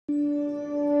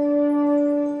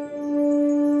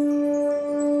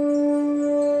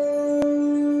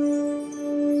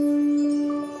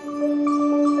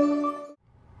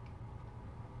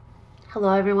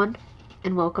Hello everyone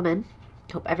and welcome in.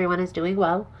 Hope everyone is doing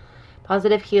well.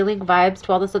 Positive healing vibes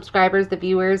to all the subscribers, the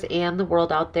viewers, and the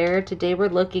world out there. Today we're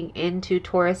looking into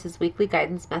Taurus's weekly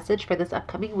guidance message for this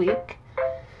upcoming week.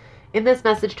 In this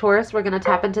message, Taurus, we're going to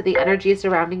tap into the energy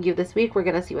surrounding you this week. We're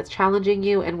going to see what's challenging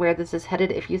you and where this is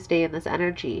headed if you stay in this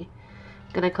energy.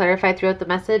 I'm going to clarify throughout the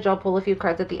message. I'll pull a few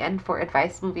cards at the end for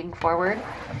advice moving forward.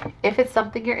 If it's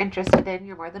something you're interested in,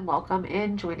 you're more than welcome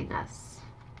in joining us.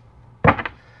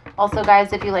 Also,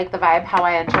 guys, if you like the vibe, how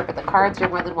I interpret the cards, you're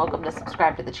more than welcome to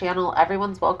subscribe to the channel.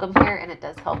 Everyone's welcome here, and it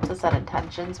does help to set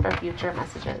intentions for future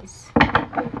messages.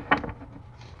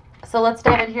 So let's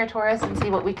dive in here, Taurus, and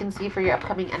see what we can see for your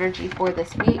upcoming energy for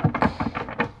this week.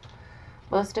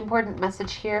 Most important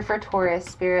message here for Taurus,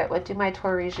 Spirit. What do my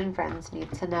Taurasian friends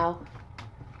need to know?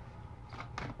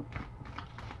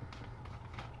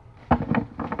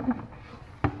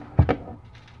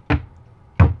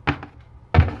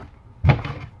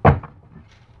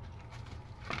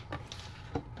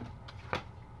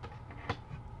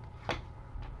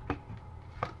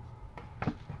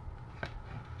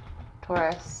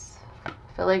 Taurus, I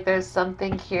feel like there's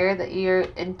something here that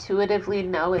you intuitively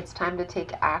know it's time to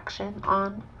take action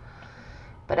on.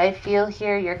 But I feel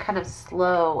here you're kind of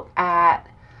slow at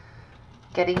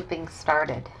getting things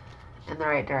started in the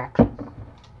right direction.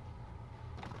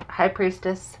 High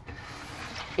Priestess,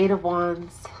 Eight of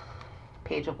Wands,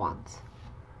 Page of Wands.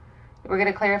 We're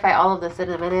going to clarify all of this in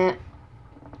a minute.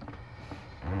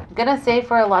 I'm going to say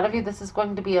for a lot of you, this is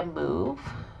going to be a move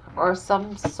or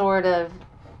some sort of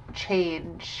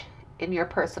change in your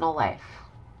personal life.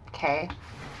 Okay.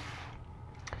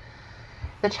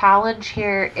 The challenge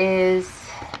here is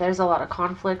there's a lot of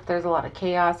conflict. There's a lot of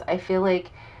chaos. I feel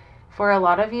like for a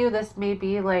lot of you, this may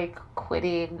be like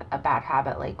quitting a bad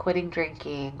habit, like quitting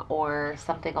drinking or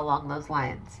something along those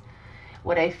lines.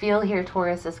 What I feel here,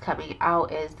 Taurus, is coming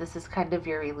out is this is kind of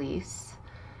your release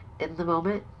in the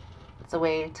moment. It's a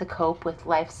way to cope with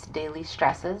life's daily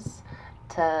stresses,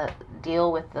 to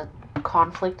deal with the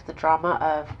conflict, the drama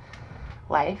of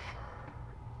life.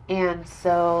 And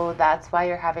so that's why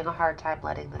you're having a hard time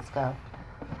letting this go.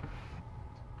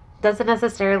 Doesn't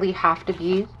necessarily have to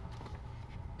be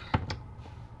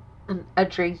a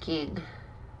drinking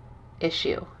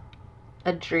issue,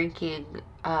 a drinking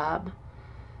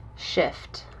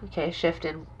shift, okay, shift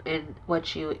in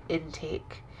what you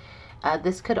intake.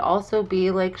 This could also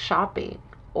be like shopping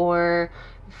or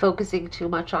focusing too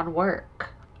much on work.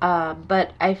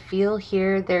 But I feel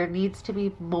here there needs to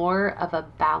be more of a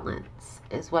balance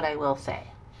is what I will say.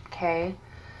 Okay.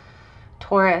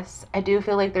 Taurus, I do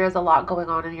feel like there's a lot going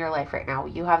on in your life right now.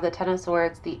 You have the Ten of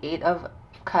Swords, the Eight of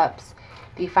Cups,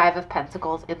 the Five of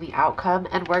Pentacles in the outcome.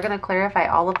 And we're going to clarify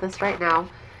all of this right now.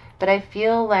 But I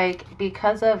feel like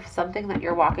because of something that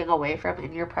you're walking away from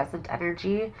in your present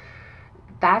energy,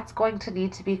 that's going to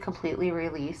need to be completely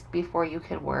released before you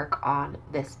can work on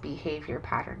this behavior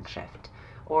pattern shift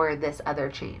or this other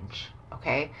change.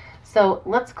 Okay, so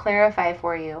let's clarify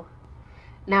for you.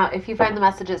 Now, if you find the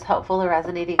messages helpful or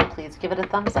resonating, please give it a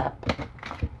thumbs up.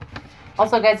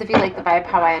 Also, guys, if you like the vibe,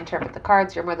 how I interpret the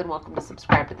cards, you're more than welcome to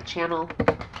subscribe to the channel.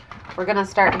 We're going to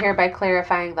start here by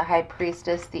clarifying the High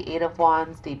Priestess, the Eight of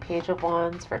Wands, the Page of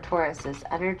Wands for Taurus's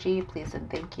energy. Please and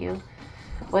thank you.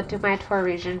 What do my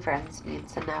Taurasian friends need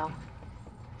to know?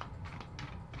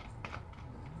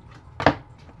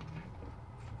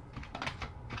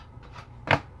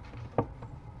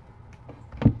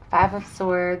 Five of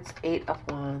Swords, Eight of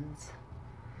Wands.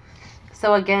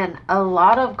 So again, a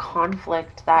lot of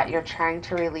conflict that you're trying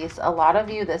to release. A lot of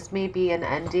you, this may be an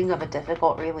ending of a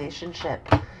difficult relationship.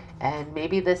 And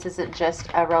maybe this isn't just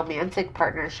a romantic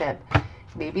partnership.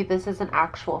 Maybe this is an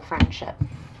actual friendship.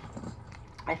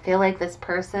 I feel like this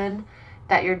person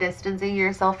that you're distancing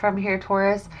yourself from here,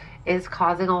 Taurus, is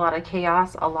causing a lot of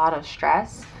chaos, a lot of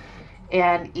stress.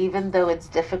 And even though it's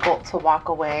difficult to walk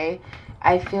away,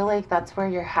 I feel like that's where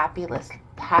your happiness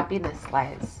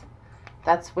lies.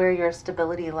 That's where your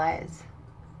stability lies.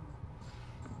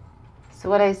 So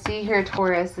what I see here,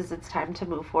 Taurus, is it's time to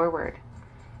move forward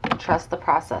and trust the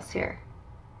process here.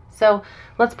 So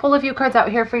let's pull a few cards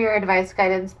out here for your advice,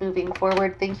 guidance moving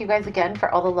forward. Thank you guys again for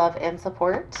all the love and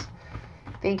support.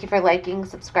 Thank you for liking,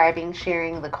 subscribing,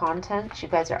 sharing the content. You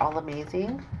guys are all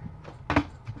amazing.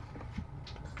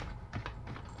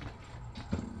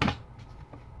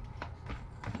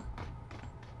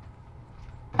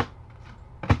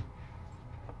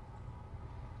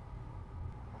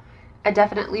 I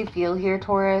definitely feel here,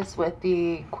 Taurus, with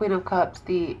the Queen of Cups,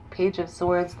 the Page of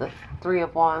Swords, the Three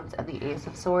of Wands, and the Ace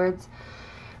of Swords.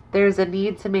 There's a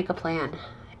need to make a plan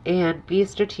and be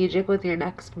strategic with your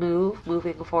next move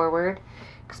moving forward.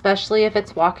 especially if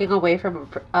it's walking away from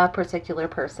a particular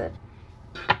person.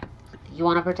 You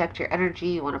want to protect your energy.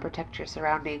 You want to protect your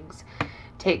surroundings.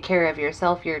 Take care of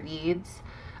yourself, your needs.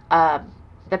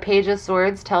 The Page of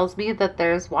Swords tells me that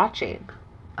there's watching.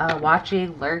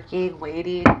 Watching, lurking,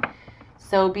 waiting.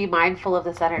 So be mindful of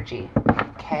this energy.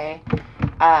 Okay?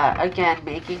 Again,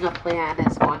 making a plan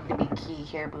is going to be key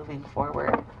here moving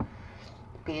forward.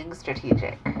 Being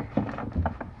strategic.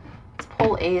 Let's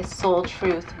pull a soul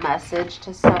truth message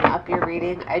to sum up your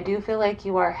reading. I do feel like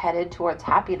you are headed towards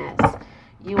happiness.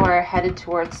 You are headed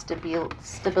towards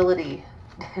stability,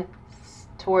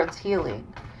 towards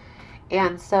healing.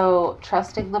 And so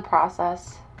trusting the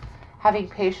process, having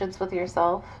patience with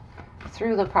yourself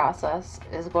through the process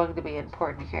is going to be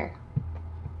important here.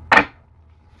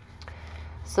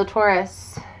 So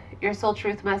Taurus, your soul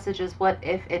truth message is, what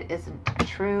if it isn't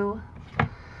true?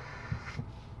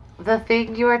 The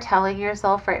thing you are telling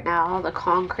yourself right now, the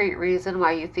concrete reason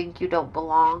why you think you don't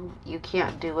belong, you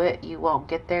can't do it, you won't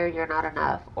get there, you're not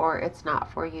enough, or it's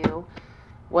not for you.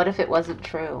 What if it wasn't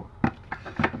true?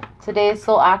 Today's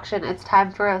soul action, it's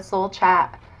time for a soul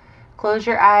chat. Close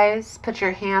your eyes, put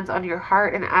your hands on your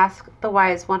heart, and ask the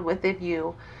wise one within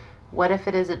you, what if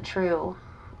it isn't true?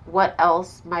 What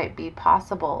else might be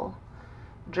possible?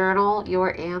 Journal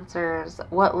your answers.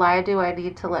 What lie do I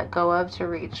need to let go of to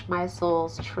reach my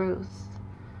soul's truth?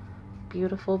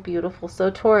 Beautiful, beautiful.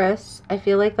 So Taurus, I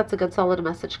feel like that's a good solid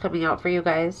message coming out for you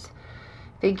guys.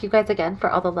 Thank you guys again for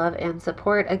all the love and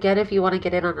support. Again, if you want to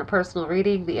get in on a personal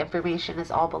reading, the information is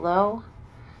all below.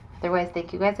 Otherwise,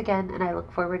 thank you guys again, and I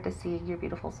look forward to seeing your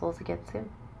beautiful souls again soon.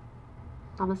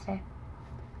 Namaste.